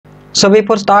So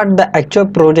before start the actual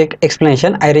project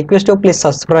explanation, I request you please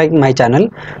subscribe my channel.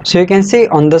 So you can see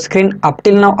on the screen up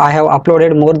till now I have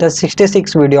uploaded more than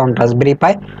 66 video on Raspberry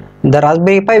Pi. The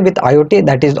Raspberry Pi with IoT,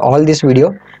 that is all this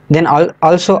video. Then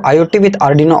also IoT with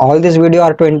Arduino, all this video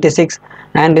are 26.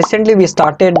 And recently we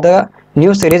started the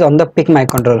new series on the PIC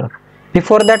microcontroller.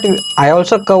 Before that I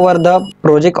also cover the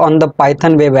project on the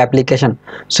Python web application.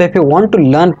 So if you want to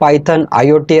learn Python,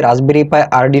 IoT, Raspberry Pi,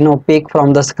 Arduino, PIC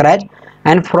from the scratch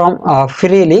and from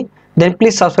freely, then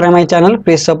please subscribe my channel,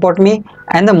 please support me.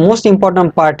 And the most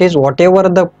important part is whatever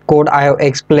the code I have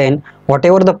explained,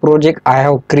 whatever the project I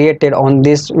have created on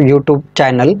this YouTube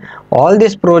channel, all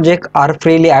these projects are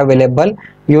freely available.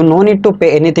 You no need to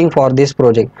pay anything for this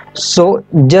project. So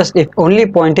just if only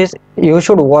point is you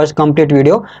should watch complete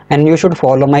video and you should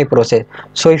follow my process.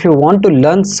 So if you want to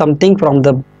learn something from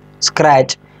the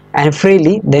scratch and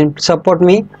freely, then support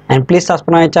me and please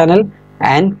subscribe my channel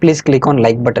and please click on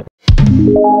like button.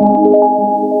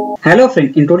 Hello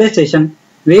friend, in today's session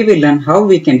we will learn how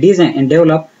we can design and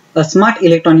develop a smart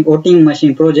electronic voting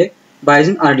machine project by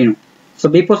using Arduino. So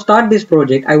before start this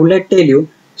project I would like to tell you,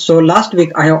 so last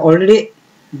week I have already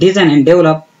designed and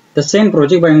developed the same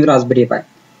project by using Raspberry Pi.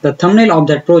 The thumbnail of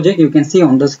that project you can see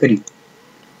on the screen.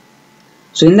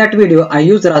 So in that video I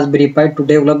used Raspberry Pi to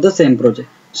develop the same project.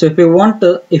 So if you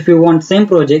want same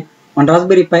project on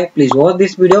Raspberry Pi, please watch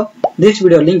this video. This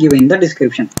video link given in the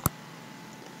description.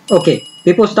 Okay,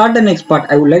 before start the next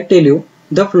part, I would like to tell you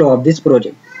the flow of this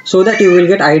project so that you will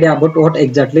get idea about what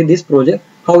exactly this project,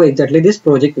 how exactly this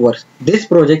project works. This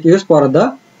project used for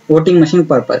the voting machine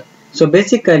purpose. So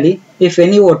basically, if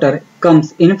any voter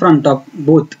comes in front of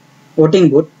voting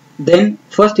booth, then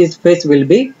first his face will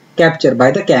be captured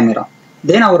by the camera.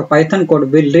 Then our Python code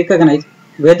will recognize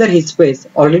whether his face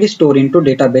already stored into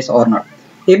database or not.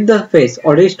 If the face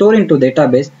already stored into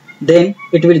database, then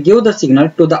it will give the signal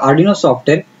to the Arduino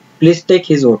software, please take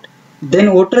his vote. Then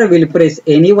voter will press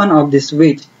any one of the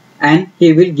switch and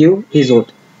he will give his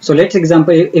vote. So let's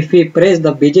example, if he press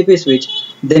the BJP switch,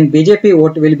 then BJP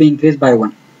vote will be increased by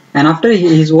 1. And after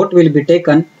his vote will be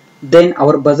taken, then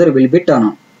our buzzer will be turned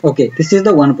on. Okay, this is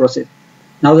the one process.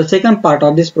 Now the second part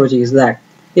of this project is that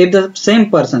if the same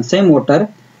person, same voter,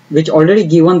 which already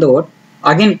given the vote,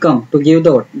 again come to give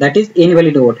the vote, that is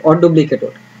invalid vote or duplicate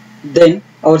vote, then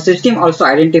our system also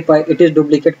identify it is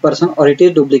duplicate person or it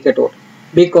is duplicate vote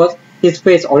because his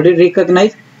face already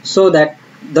recognized, so that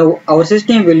our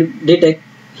system will detect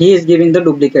he is giving the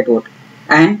duplicate vote,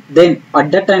 and then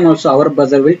at that time also our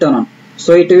buzzer will turn on,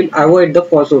 so it will avoid the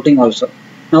false voting also.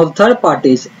 Now the third part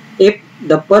is if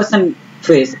the person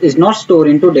face is not stored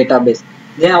into database,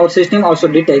 then our system also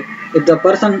detect if the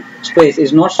person's face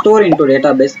is not stored into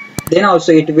database, then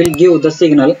also it will give the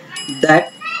signal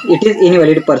that it is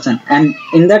invalid person, and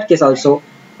in that case also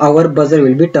our buzzer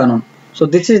will be turned on. So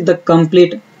this is the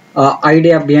complete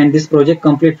idea behind this project,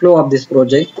 complete flow of this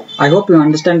project. I hope you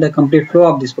understand the complete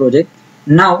flow of this project.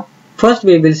 Now first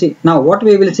we will see, now what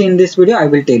we will see in this video I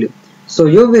will tell you. So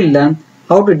you will learn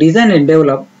how to design and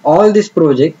develop all this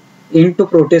project into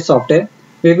Proteus software.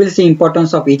 We will see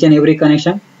importance of each and every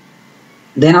connection.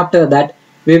 Then after that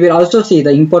we will also see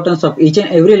the importance of each and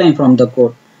every line from the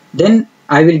code. Then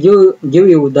I will give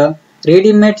you the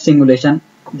ready-made simulation.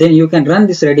 Then you can run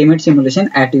this ready-made simulation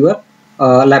at your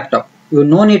laptop. You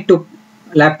no need to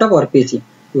laptop or PC.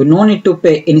 You no need to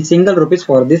pay any single rupees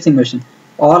for this simulation.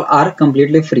 All are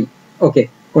completely free. Okay.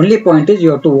 Only point is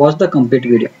you have to watch the complete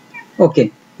video.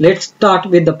 Okay. Let's start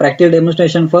with the practical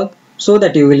demonstration first, so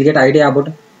that you will get idea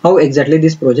about how exactly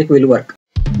this project will work.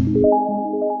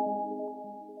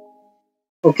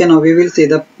 Okay, now we will see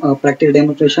the practical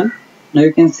demonstration. Now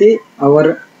you can see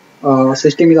our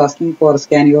system is asking for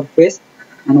scan your face,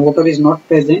 and voter is not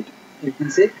present. You can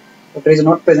see voter is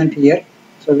not present here,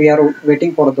 so we are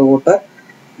waiting for the voter.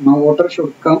 Now voter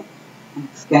should come and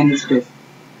scan his face.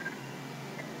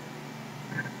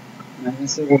 Now you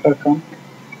see voter come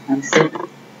and see.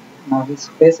 Now his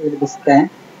face will be scanned.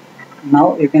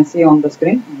 Now you can see on the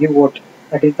screen give vote.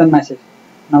 That is the message.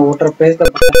 Now voter press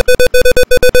the button.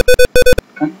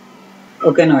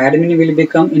 Okay, now admin will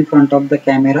become in front of the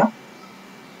camera.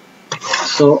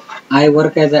 So I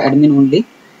work as an admin only.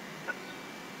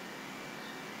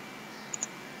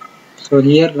 So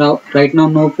here right now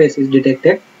no face is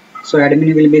detected. So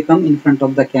admin will become in front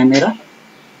of the camera.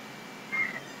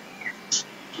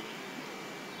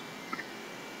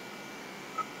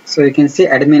 So you can see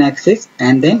admin access,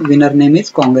 and then winner name is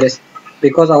Congress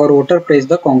because our voter pressed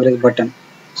the Congress button.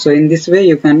 So in this way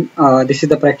you can, this is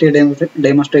the practical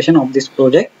demonstration of this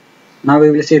project. Now we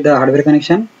will see the hardware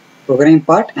connection, programming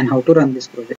part, and how to run this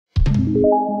project.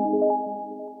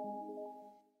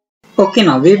 Okay,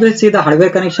 now we will see the hardware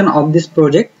connection of this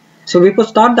project. So before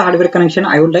start the hardware connection,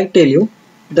 I would like to tell you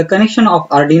the connection of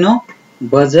Arduino,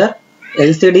 buzzer,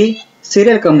 LCD,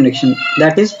 serial communication,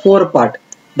 that is 4 part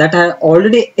that I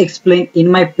already explained in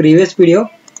my previous video.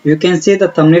 You can see the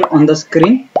thumbnail on the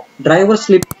screen, driver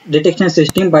sleep detection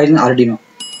system by using Arduino.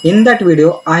 In that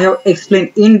video, I have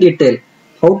explained in detail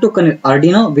how to connect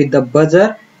Arduino with the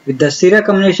buzzer, with the serial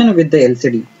communication, with the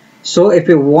LCD. So if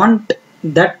you want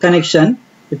that connection,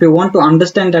 if you want to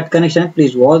understand that connection,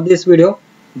 please watch this video.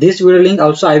 This video link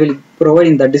also I will provide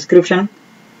in the description.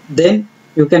 Then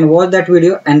you can watch that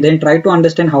video and then try to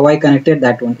understand how I connected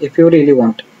that one if you really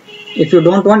want. If you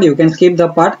don't want, you can skip the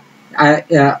part. At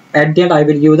the end I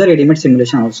will give the ready-made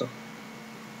simulation also.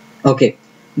 Okay,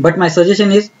 but my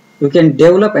suggestion is you can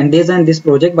develop and design this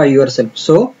project by yourself.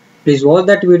 So please watch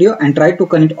that video and try to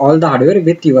connect all the hardware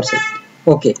with yourself.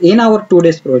 Okay, in our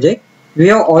today's project we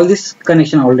have all this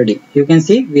connection already. You can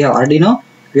see we have Arduino,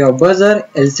 we have buzzer,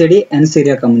 LCD and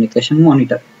serial communication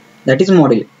monitor. That is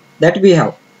module that we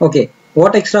have. Okay,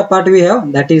 what extra part we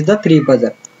have? That is the 3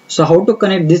 buzzer. So how to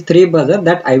connect these 3 buzzer,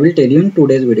 that I will tell you in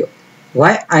today's video.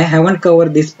 Why I haven't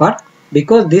covered this part?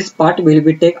 Because this part will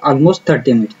be take almost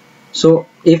 30 minutes. So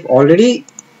if already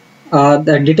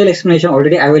the detailed explanation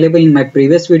already available in my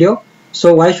previous video,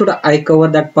 so why should I cover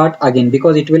that part again?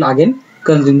 Because it will again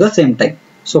consume the same time.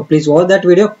 So please watch that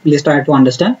video. Please try to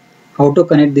understand how to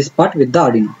connect this part with the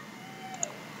Arduino.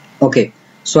 Okay,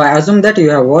 so I assume that you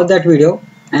have watched that video,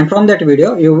 and from that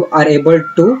video you are able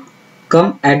to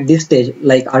come at this stage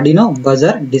like Arduino,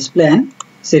 buzzer, display and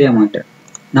serial monitor.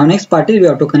 Now next part is we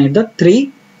have to connect the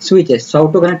 3 switches. So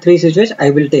how to connect 3 switches I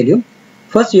will tell you.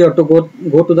 First you have to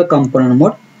go to the component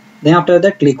mode. Then after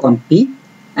that click on P,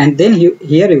 and then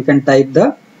here you can type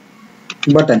the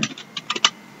button.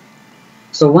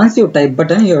 So once you type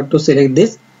button, you have to select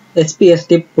this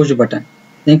SPST push button.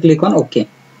 Then click on OK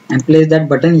and place that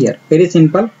button here. Very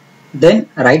simple. Then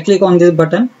right click on this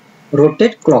button,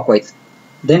 rotate clockwise.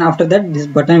 Then after that this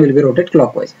button will be rotate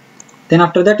clockwise. Then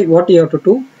after that what you have to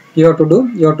do? You have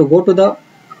to go to the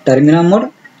terminal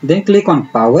mode. Then click on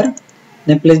power.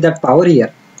 Then place that power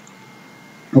here.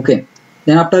 Okay.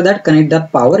 Then after that connect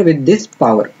that power with this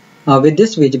with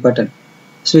this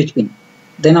switch pin.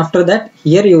 Then after that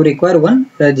here you require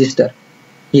one register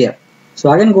here.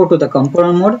 So again go to the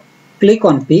component mode, click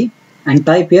on P and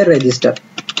type here register.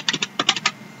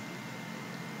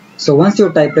 So once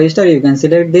you type register, you can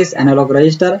select this analog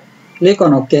register, click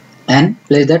on OK and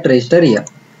place that register here.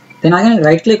 Then again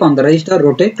right click on the register,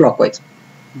 rotate clockwise.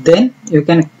 Then you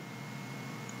can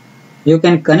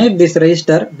connect this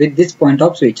register with this point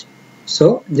of switch.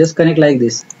 So just connect like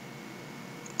this.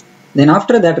 Then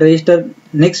after that register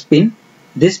next pin,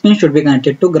 this pin should be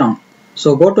connected to ground.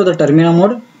 So go to the terminal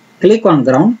mode, click on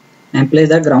ground and place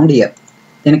the ground here.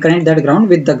 Then connect that ground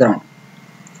with the ground.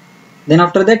 Then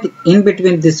after that in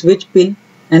between this switch pin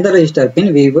and the register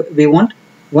pin we want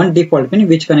one default pin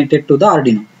which connected to the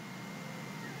Arduino.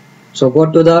 So go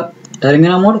to the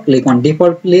terminal mode, click on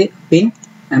default pin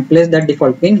and place that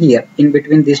default pin here in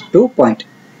between these 2 points.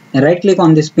 And right click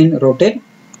on this pin, rotate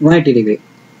 180 degree.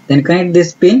 Then connect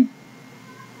this pin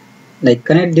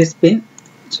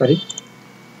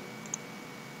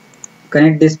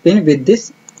connect this pin with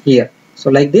this here. So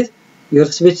like this your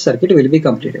switch circuit will be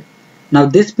completed. Now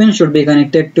this pin should be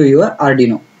connected to your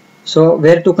Arduino. So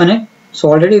where to connect? So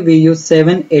already we use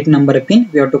 7, 8 number pin.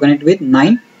 We have to connect with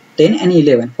 9, 10 and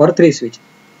 11 for 3 switch.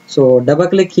 So double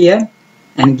click here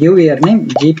and give your name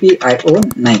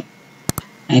GPIO9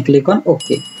 and click on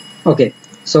OK. Okay,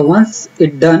 so once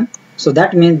it done, so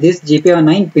that means this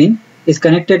GPIO9 pin is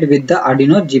connected with the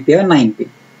Arduino GPIO9 pin.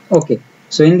 Okay,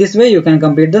 so in this way you can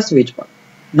complete the switch part.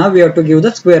 Now we have to give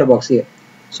the square box here.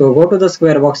 So go to the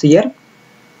square box here,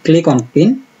 click on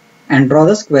pin and draw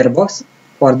the square box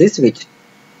for this switch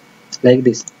like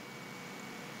this.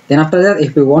 Then after that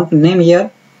if you want to name here,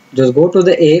 just go to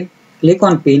the A, click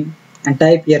on pin and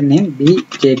type your name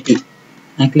BJP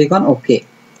and click on OK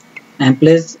and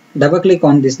place double click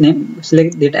on this name,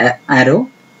 select that arrow,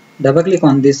 double click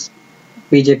on this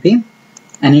BJP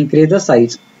and increase the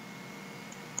size.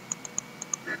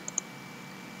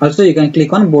 Also you can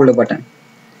click on bold button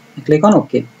and click on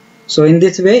OK. So in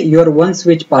this way your one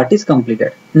switch part is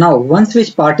completed. Now one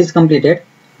switch part is completed.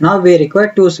 Now we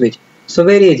require 2 switch. So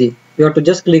very easy. You have to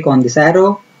just click on this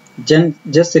arrow,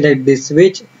 just select this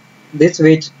switch,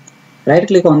 right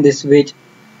click on this switch,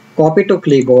 copy to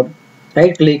clipboard,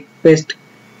 right click, paste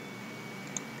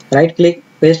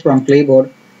from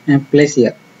clipboard and place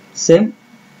here. Same,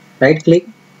 right click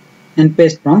and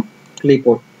paste from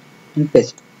clipboard and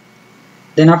paste.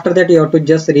 Then after that you have to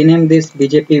just rename this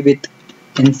BJP with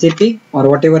NCP or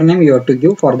whatever name you have to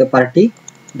give for the party.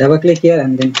 Double click here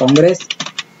and then Congress,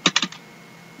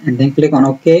 and then click on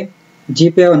OK.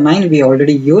 GPIO 9 we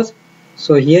already used,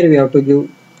 so here we have to give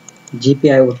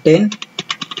GPIO 10,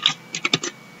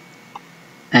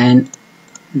 and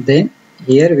then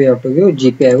here we have to give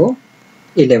GPIO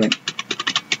 11.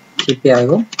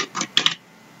 GPIO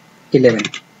 11.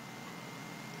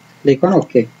 Click on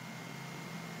OK.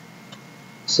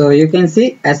 So you can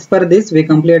see, as per this we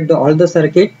complete all the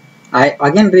circuit. I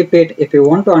again repeat, if you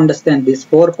want to understand this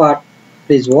 4 part,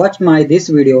 please watch this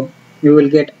video. You will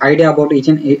get idea about each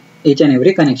and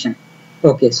every connection.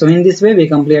 Okay, so in this way we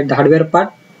complete the hardware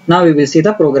part. Now we will see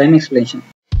the program explanation.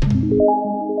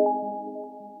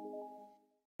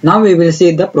 Now we will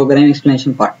see the program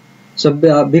explanation part. So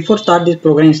before start this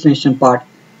program explanation part,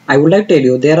 I would like to tell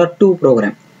you there are 2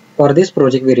 programs for this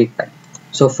project we require.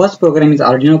 So first program is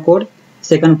Arduino code,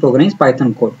 second program is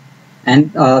Python code,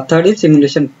 and third is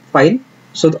simulation file.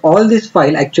 So all this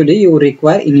file actually you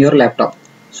require in your laptop.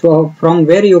 So from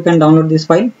where you can download this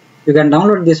file? You can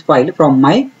download this file from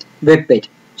my web page.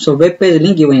 So web page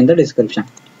link given in the description.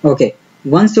 Okay,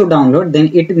 once you download,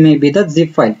 then it may be the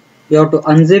zip file. You have to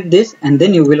unzip this and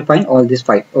then you will find all this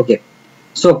file. Okay,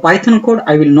 so Python code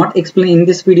I will not explain in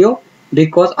this video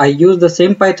because I use the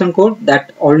same Python code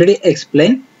that already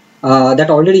explained, that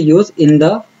already used in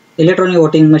the electronic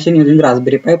voting machine using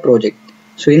Raspberry Pi project.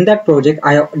 So in that project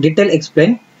I have detail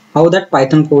explain how that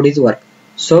Python code is work.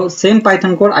 So same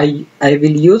Python code I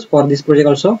will use for this project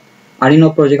also,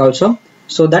 Arduino project also.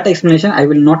 So that explanation I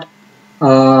will not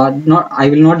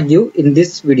give in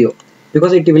this video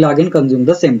because it will again consume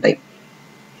the same time.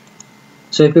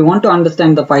 So if you want to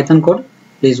understand the Python code,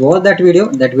 please watch that video.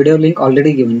 That video link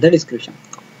already given in the description.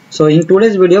 So in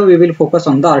today's video we will focus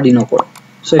on the Arduino code.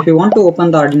 So if you want to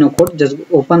open the Arduino code, just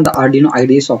open the Arduino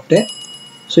IDE software.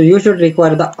 So you should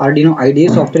require the Arduino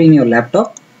IDE software in your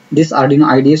laptop. This Arduino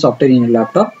IDE software in your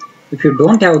laptop. If you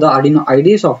don't have the Arduino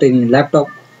IDE software in your laptop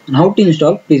and how to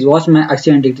install, please watch my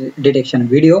accident detection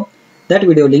video. That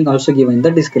video link also given in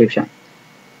the description.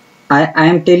 I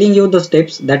am telling you the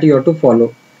steps that you have to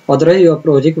follow, otherwise your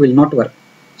project will not work.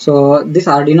 So this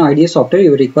Arduino IDE software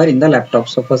you require in the laptop.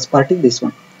 So first part is this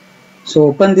one. So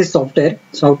open this software.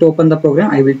 So how to open the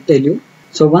program I will tell you.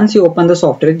 So once you open the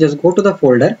software, just go to the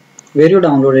folder where you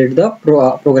downloaded the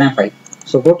program file.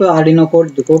 So go to Arduino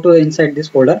code, go to inside this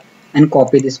folder and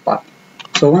copy this path.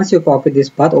 So once you copy this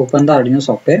path, open the Arduino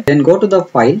software, then go to the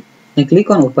file and click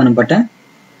on open button,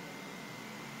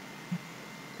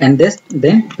 and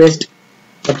then paste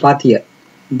the path here.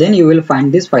 Then you will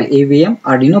find this file AVM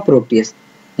Arduino Proteus.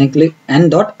 Then click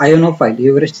and .ino file.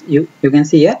 You can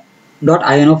see here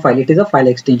 .ino file. It is a file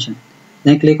extension.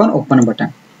 Then click on open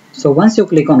button. So once you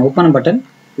click on open button,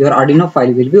 your Arduino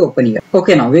file will be open here.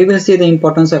 Okay, now we will see the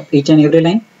importance of each and every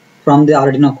line from the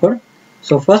Arduino code.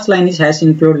 So first line is hash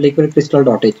include liquid crystal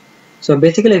dottage. So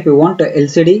basically if you want a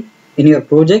LCD in your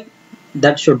project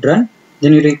that should run,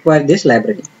 then you require this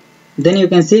library. Then you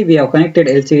can see we have connected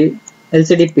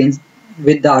LCD pins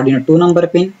with the Arduino 2 number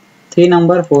pin, 3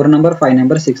 number, 4 number, 5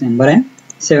 number, 6 number and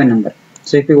 7 number.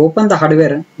 So if you open the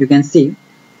hardware, you can see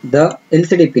the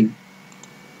LCD pin.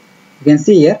 You can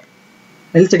see here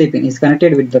LCD pin is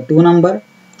connected with the 2 number,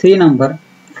 3 number,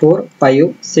 4,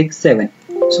 5, 6, 7.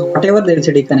 So whatever the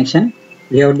LCD connection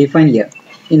we have defined here.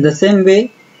 In the same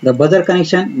way, the buzzer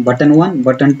connection, button 1,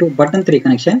 button 2, button 3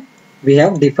 connection we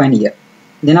have defined here.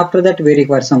 Then after that we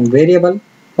require some variable.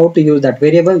 How to use that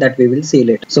variable, that we will see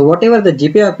later. So whatever the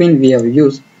GPIO pin we have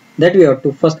used, that we have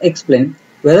to first explain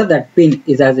whether that pin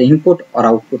is as input or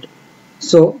output.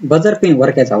 So buzzer pin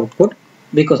work as output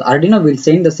because Arduino will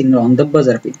send the signal on the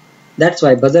buzzer pin. That's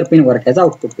why buzzer pin work as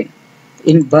output pin.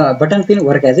 In button pin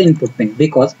work as input pin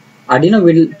because Arduino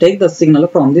will take the signal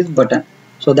from this button.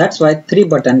 So that's why 3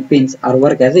 button pins are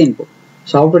work as input.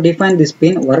 So how to define this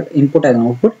pin work input as an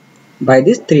output? By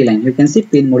this 3 line. You can see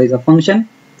pin mode is a function,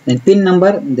 then pin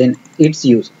number, then its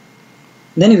use.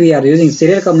 Then we are using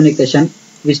serial communication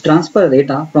which transfer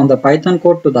data from the Python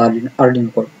code to the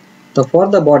Arduino code. So for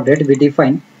the baud rate we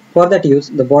define, for that use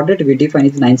the baud rate we define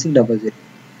is 9600.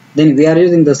 Then we are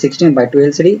using the 16:2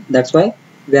 LCD. That's why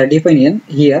we are defining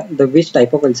here the which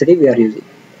type of LCD we are using.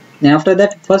 Then after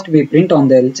that, first we print on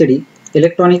the LCD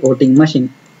electronic voting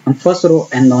machine on first row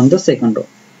and on the second row.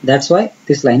 That's why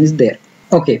this line is there.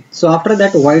 Okay, so after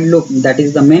that while loop, that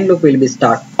is the main loop will be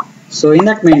start. So in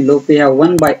that main loop we have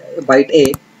one byte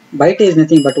A. Byte A is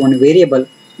nothing but one variable.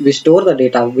 We store the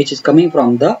data which is coming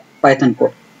from the Python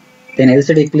code. Then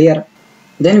LCD clear.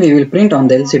 Then we will print on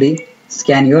the LCD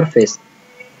scan your face.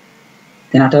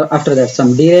 Then after that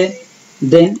some delay.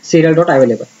 Then serial dot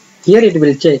available. Here it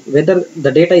will check whether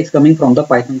the data is coming from the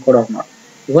Python code or not.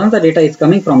 Once the data is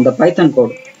coming from the Python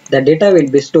code, that data will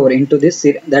be stored into this,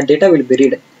 that data will be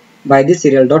read by this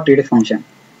serial.read function,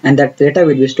 and that data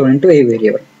will be stored into a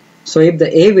variable. So if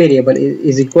the a variable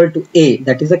is equal to a,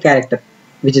 that is a character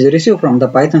which is received from the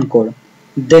Python code,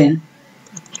 then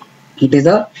it is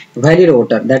a valid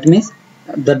voter. That means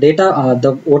the data,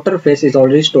 the voter face is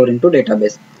already stored into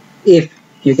database. If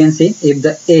you can see, if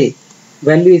the a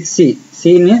value is c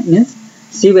means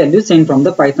c value sent from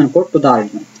the Python code to the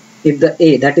Arduino. If the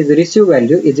a, that is receive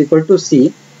value, is equal to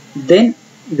c, then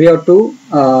we have to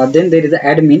then there is the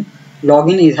admin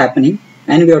login is happening,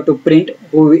 and we have to print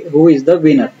who is the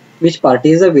winner, which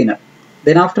party is the winner.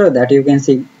 Then after that you can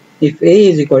see, if a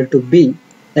is equal to b,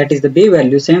 that is the b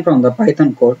value sent from the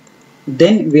Python code,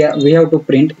 then we have to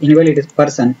print invalid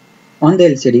person on the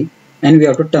LCD, and we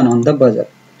have to turn on the buzzer.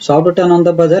 So how to turn on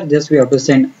the buzzer? Just we have to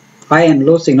send high and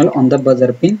low signal on the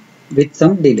buzzer pin with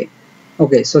some delay.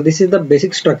 Okay, so this is the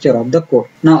basic structure of the code.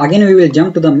 Now again we will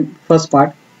jump to the first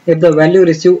part. If the value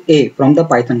receive a from the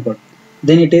Python code,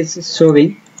 then it is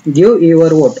showing give your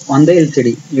vote on the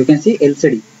LCD. You can see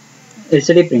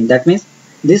LCD print. That means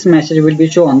this message will be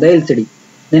shown on the LCD.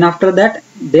 Then after that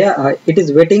it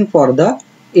is waiting for the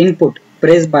input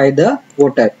pressed by the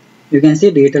voter. You can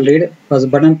see digital read, first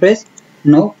button press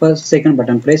no, first second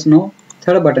button press no,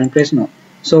 third button press no.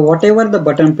 So whatever the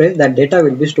button press, that data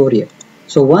will be stored here.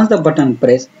 So once the button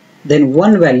press, then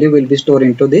one value will be stored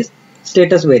into this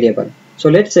status variable. So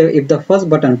let's say if the first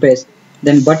button press,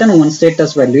 then button 1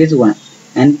 status value is 1,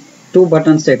 and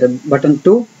button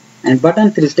 2 and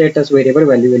button 3 status variable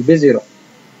value will be 0.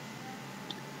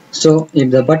 So if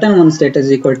the button 1 status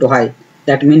is equal to high,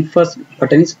 that means first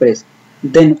button is pressed.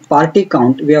 Then party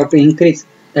count we have to increase,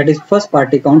 that is first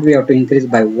party count we have to increase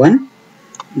by 1.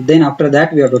 Then after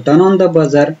that we have to turn on the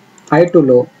buzzer high to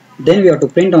low. Then we have to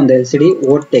print on the LCD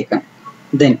vote taken.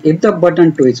 Then if the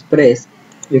button 2 is pressed,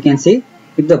 you can see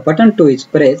if the button 2 is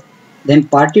pressed, then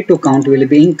party 2 count will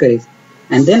be increased.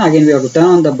 And then again we have to turn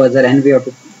on the buzzer and we have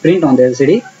to print on the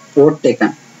LCD vote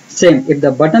taken. Same, if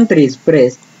the button 3 is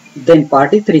pressed, then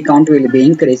party 3 count will be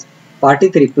increased, party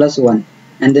 3 plus 1,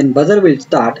 and then buzzer will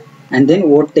start, and then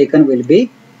vote taken will be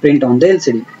print on the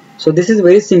LCD. So this is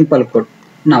very simple code.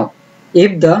 Now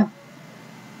if the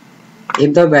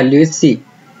value is C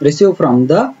received from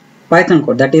the Python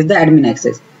code, that is the admin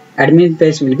access, admin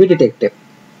face will be detected.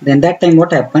 Then that time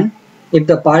what happen? If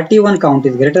the party 1 count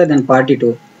is greater than party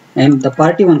 2 and the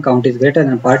party 1 count is greater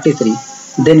than party 3,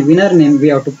 then winner name we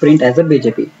have to print as a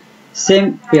BJP.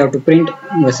 Same, we have to print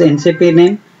NCP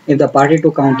name if the party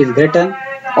 2 count is greater.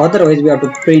 Otherwise we have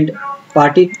to print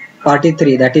party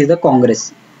 3, that is the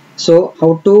Congress. So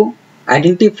how to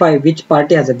identify which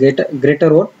party has a greater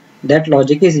vote? That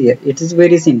logic is here. It is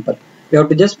very simple. We have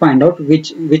to just find out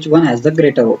which one has the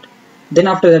greater vote. Then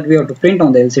after that we have to print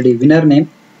on the LCD winner name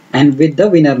and with the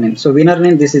winner name. So winner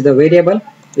name, this is the variable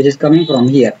which is coming from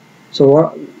here.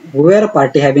 So whoever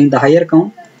party having the higher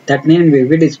count, that name will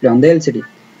be displayed on the LCD.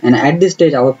 And at this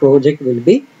stage our project will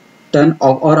be turned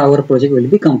off, or our project will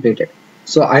be completed.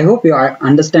 So I hope you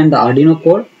understand the Arduino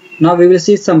code. Now we will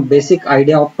see some basic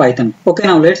idea of Python. Okay,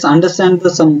 now let's understand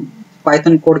some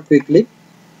Python code quickly.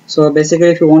 So basically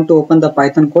if you want to open the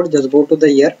Python code, just go to the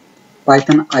here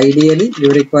Python ideally, you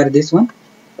require this one,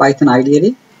 Python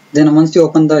ideally. Then once you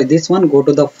open this one, go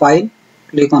to the file,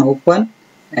 click on open,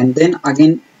 and then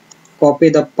again copy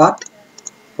the path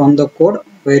from the code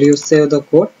where you save the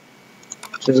code.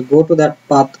 Just go to that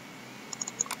path.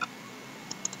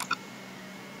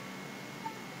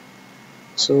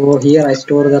 So here I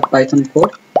store the Python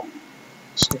code.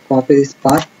 So copy this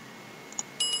path,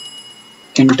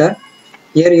 enter.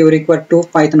 Here you require 2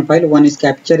 Python file. One is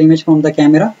capture image from the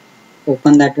camera.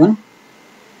 Open that one.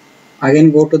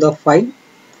 Again go to the file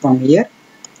from here.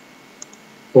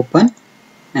 Open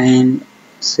and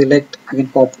select, again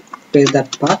copy paste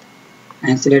that path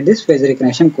and select this face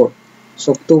recognition code.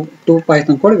 So two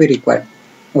Python code we require.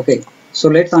 Okay. So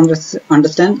let's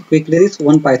understand quickly this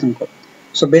one Python code.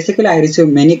 So basically I received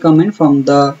many comments from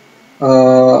the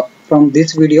from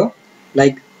this video,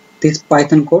 like this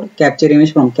Python code capture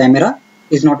image from camera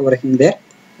is not working there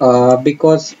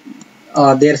because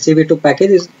their CV2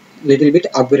 package is little bit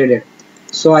upgraded.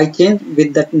 So I changed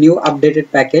with that new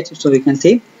updated package. So we can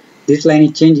see this line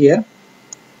is changed here.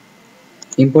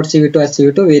 Import CV2 as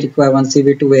CV2. We require one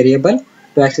CV2 variable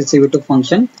to access CV2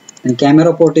 function. And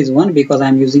camera port is 1 because I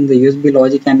am using the USB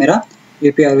logic camera.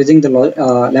 If you are using the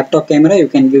laptop camera, you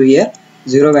can give here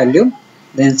 0 value.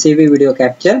 Then CV video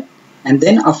capture. And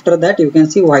then after that you can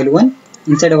see while 1.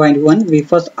 Inside while 1 we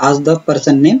first ask the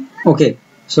person name. Okay.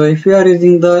 So if you are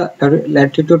using the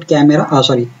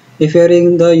If you are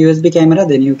using the USB camera,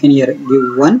 then you can here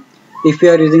give 1. If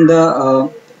you are using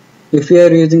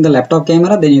the laptop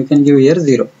camera, then you can give here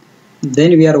 0.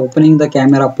 Then we are opening the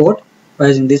camera port by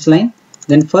using this line.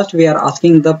 Then first we are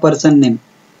asking the person name.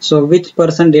 So which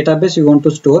person database you want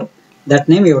to store, that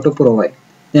name you have to provide.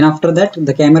 Then after that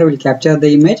the camera will capture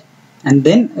the image, and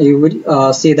then you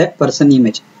will see that person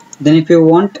image. Then if you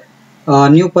want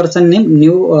new person name,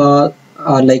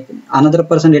 like another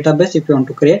person database if you want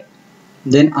to create,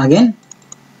 then again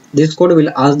this code will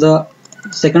ask the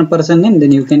second person name,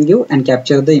 then you can give and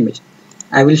capture the image.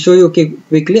 I will show you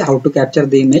quickly how to capture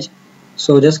the image.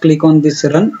 So just click on this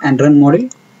run and run model.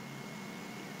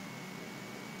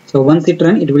 So once it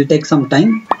run, it will take some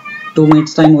time, 2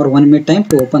 minutes time or 1 minute time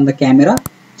to open the camera.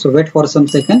 So wait for some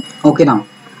second. Okay, now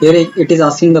here it is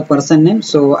asking the person name.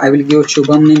 So I will give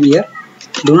Shubham name here.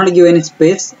 Do not give any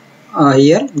space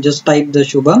here, just type the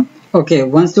Shubham. Okay,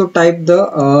 once you type the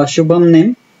Shubham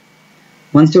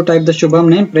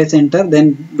name, press enter.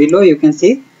 Then below you can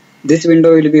see this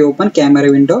window will be open,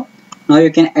 camera window. Now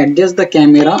you can adjust the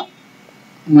camera.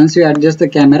 Once you adjust the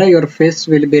camera, your face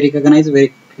will be recognized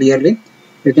very clearly.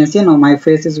 You can see now my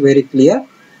face is very clear.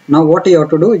 Now what you have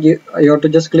to do, you have to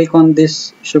just click on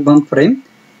this Shubham frame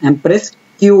and press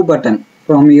Q button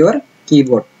from your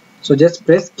keyboard. So just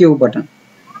press Q button.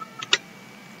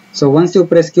 So once you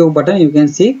press Q button, you can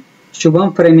see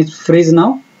Shubham frame is freeze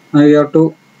now. Now you have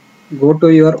to go to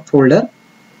your folder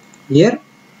here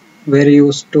where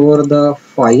you store the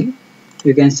file.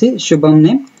 You can see Shubham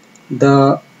name,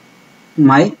 the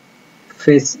my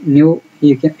face new.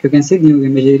 You can see new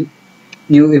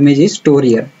image is stored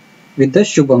here with the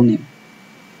Shubham name.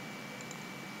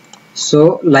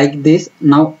 So like this.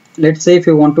 Now let's say if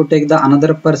you want to take the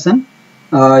another person,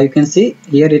 you can see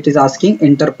here it is asking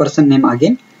enter person name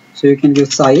again. So you can give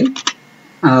Sahil,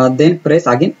 then press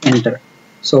again enter.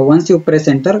 So once you press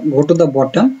enter, go to the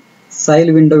bottom,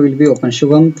 Sahil window will be open.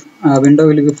 Shubham window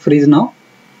will be freeze now.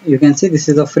 You can see this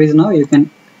is a freeze now. You can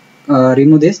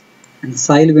remove this and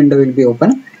Sahil window will be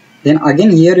open. Then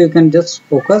again here you can just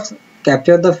focus,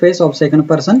 capture the face of second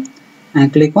person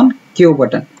and click on Q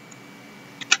button.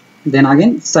 Then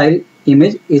again Sahil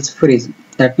image is freeze.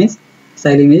 That means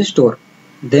Sahil image is stored.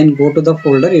 Then go to the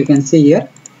folder. You can see here,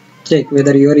 check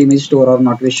whether your image stored or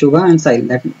not with Shubham and Sahil.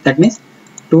 That means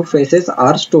two faces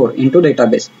are stored into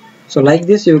database. So like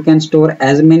this you can store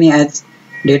as many as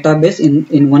database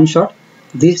in one shot.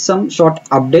 This some short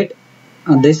update.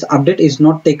 This update is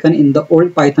not taken in the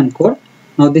old Python code.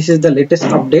 Now this is the latest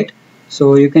update.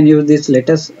 So you can use this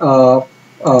latest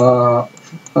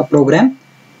program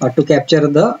to capture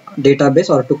the database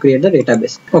or to create the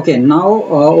database. Okay, now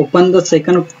open the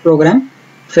second program,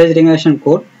 face recognition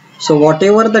code. So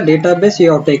whatever the database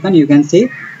you have taken, you can see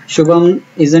Shubham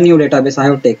is a new database I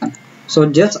have taken. So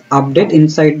just update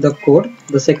inside the code,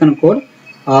 the second code.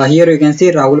 Here you can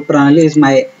see Rahul Pranali is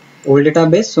my old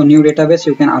database. So new database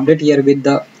you can update here with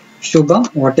the Shubham,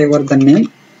 whatever the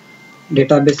name,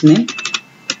 database name.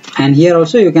 And here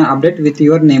also you can update with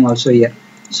your name also here.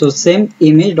 So same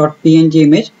image.png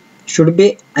image should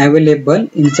be available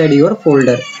inside your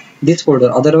folder, this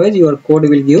folder. Otherwise your code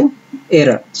will give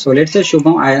error. So let's say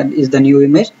Shubham is the new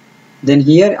image. Then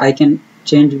here I can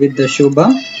change with the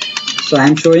Shubham. So I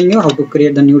am showing you how to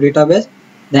create the new database.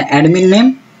 The admin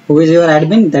name, who is your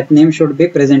admin, that name should be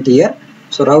present here.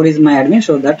 So Rahul is my admin,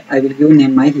 so that I will give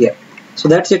name my here. So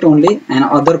that's it only. And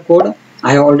other code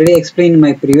I have already explained in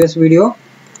my previous video.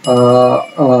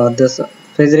 This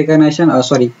face recognition,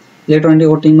 electronic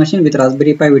voting machine with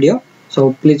Raspberry Pi video.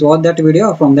 So please watch that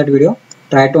video. From that video,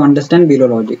 try to understand below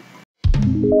logic.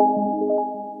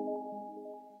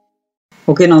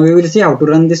 Okay, now we will see how to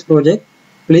run this project.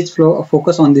 Please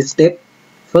focus on this step.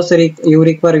 First, you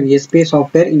require VSP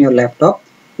software in your laptop.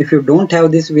 If you don't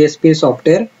have this VSP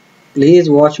software, please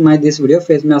watch this video,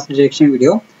 face mask detection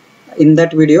video. In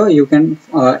that video you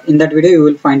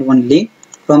will find one link.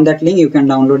 From that link you can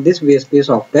download this VSP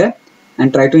software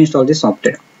and try to install this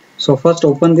software. So first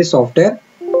open this software,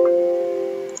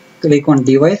 click on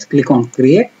device, click on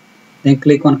create, then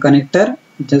click on connector,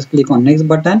 just click on next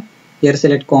button. Here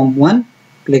select comp1,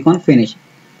 click on finish.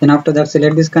 Then after that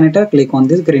select this connector, click on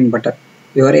this green button.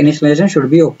 Your initialization should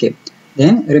be okay.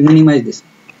 Then minimize this.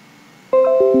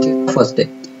 First step.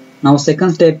 Now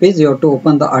second step is you have to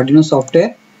open the Arduino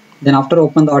software. Then after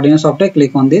open the Arduino software,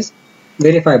 click on this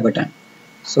verify button.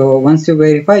 So once you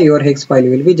verify, your hex file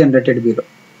will be generated below.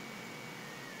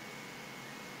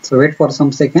 So wait for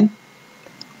some second.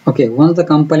 Okay, once the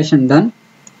compilation done,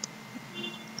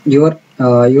 your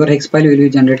hex file will be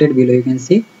generated below. You can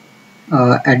see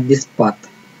at this path.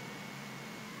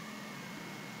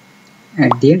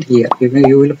 At the end here,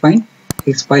 you will find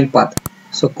hex file path.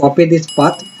 So copy this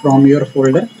path from your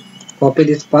folder, copy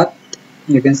this path,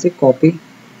 you can see copy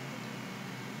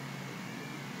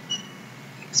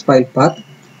hex file path,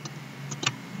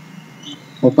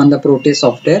 open the Proteus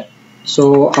software.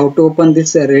 So how to open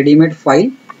this ready-made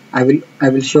file, I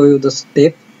will show you the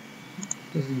step.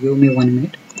 Just give me 1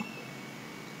 minute.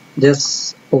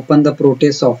 Just open the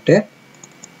Proteus software.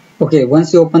 Okay,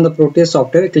 once you open the Proteus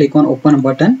software, click on open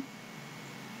button.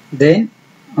 Then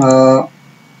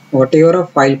whatever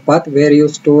file path where you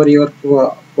store your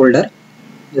folder,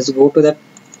 just go to that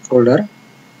folder.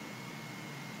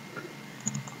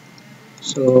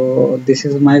 So this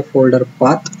is my folder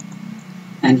path,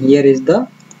 and here is the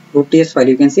Proteus file.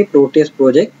 You can see Proteus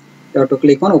project. You have to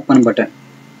click on open button.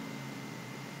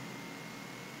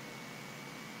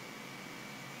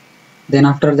 Then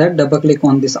after that, double click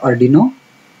on this Arduino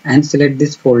and select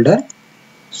this folder.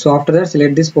 So after that,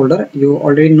 select this folder. You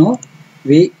already know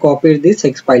we copied this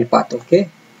hex file path. Okay,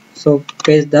 so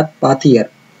paste the path here,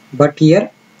 but here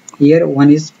one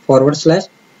is forward slash,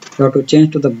 you have to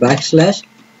change to the backslash.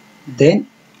 Then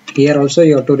here also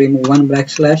you have to remove one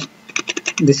backslash.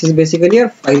 This is basically a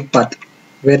file path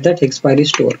where that hex file is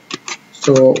stored.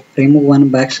 So remove one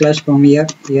backslash from here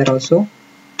also,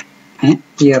 and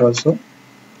here also,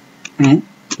 and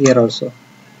here also.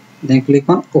 Then click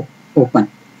on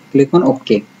open, click on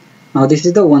OK. Now this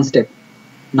is the one step.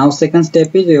 Now second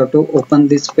step is you have to open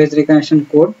this face recognition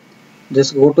code.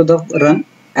 Just go to the run,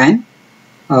 and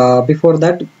before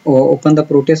that open the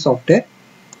Proteus software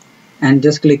and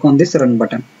just click on this run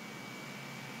button.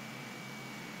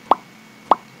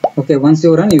 Okay, once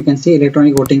you run, you can see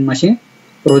electronic voting machine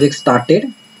project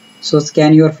started. So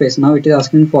scan your face. Now it is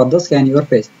asking for the scan your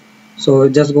face. So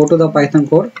just go to the Python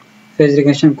code, face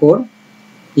recognition code.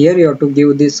 Here you have to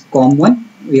give this com1.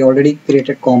 We already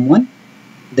created com1.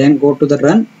 Then go to the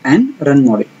run and run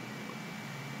module.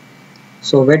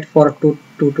 So wait for 2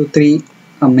 to 3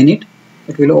 minutes.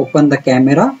 It will open the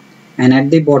camera, and at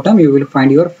the bottom you will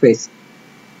find your face,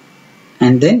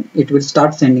 and then it will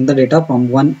start sending the data from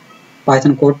one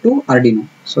Python code to Arduino.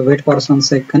 So wait for some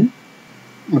second.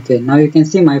 Okay, now you can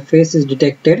see my face is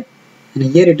detected, and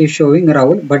here it is showing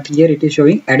Rahul, but here it is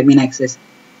showing admin access.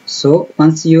 So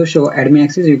once you show admin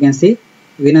access, you can see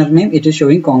winner name, it is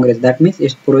showing Congress. That means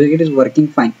its project is working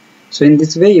fine. So in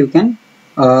this way you can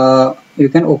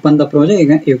open the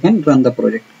project, you can run the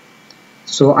project.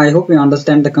 So I hope you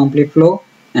understand the complete flow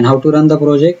and how to run the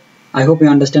project. I hope you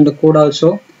understand the code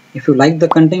also. If you like the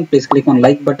content, please click on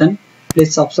like button.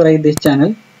 Please subscribe this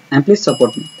channel and please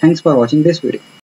support me. Thanks for watching this video.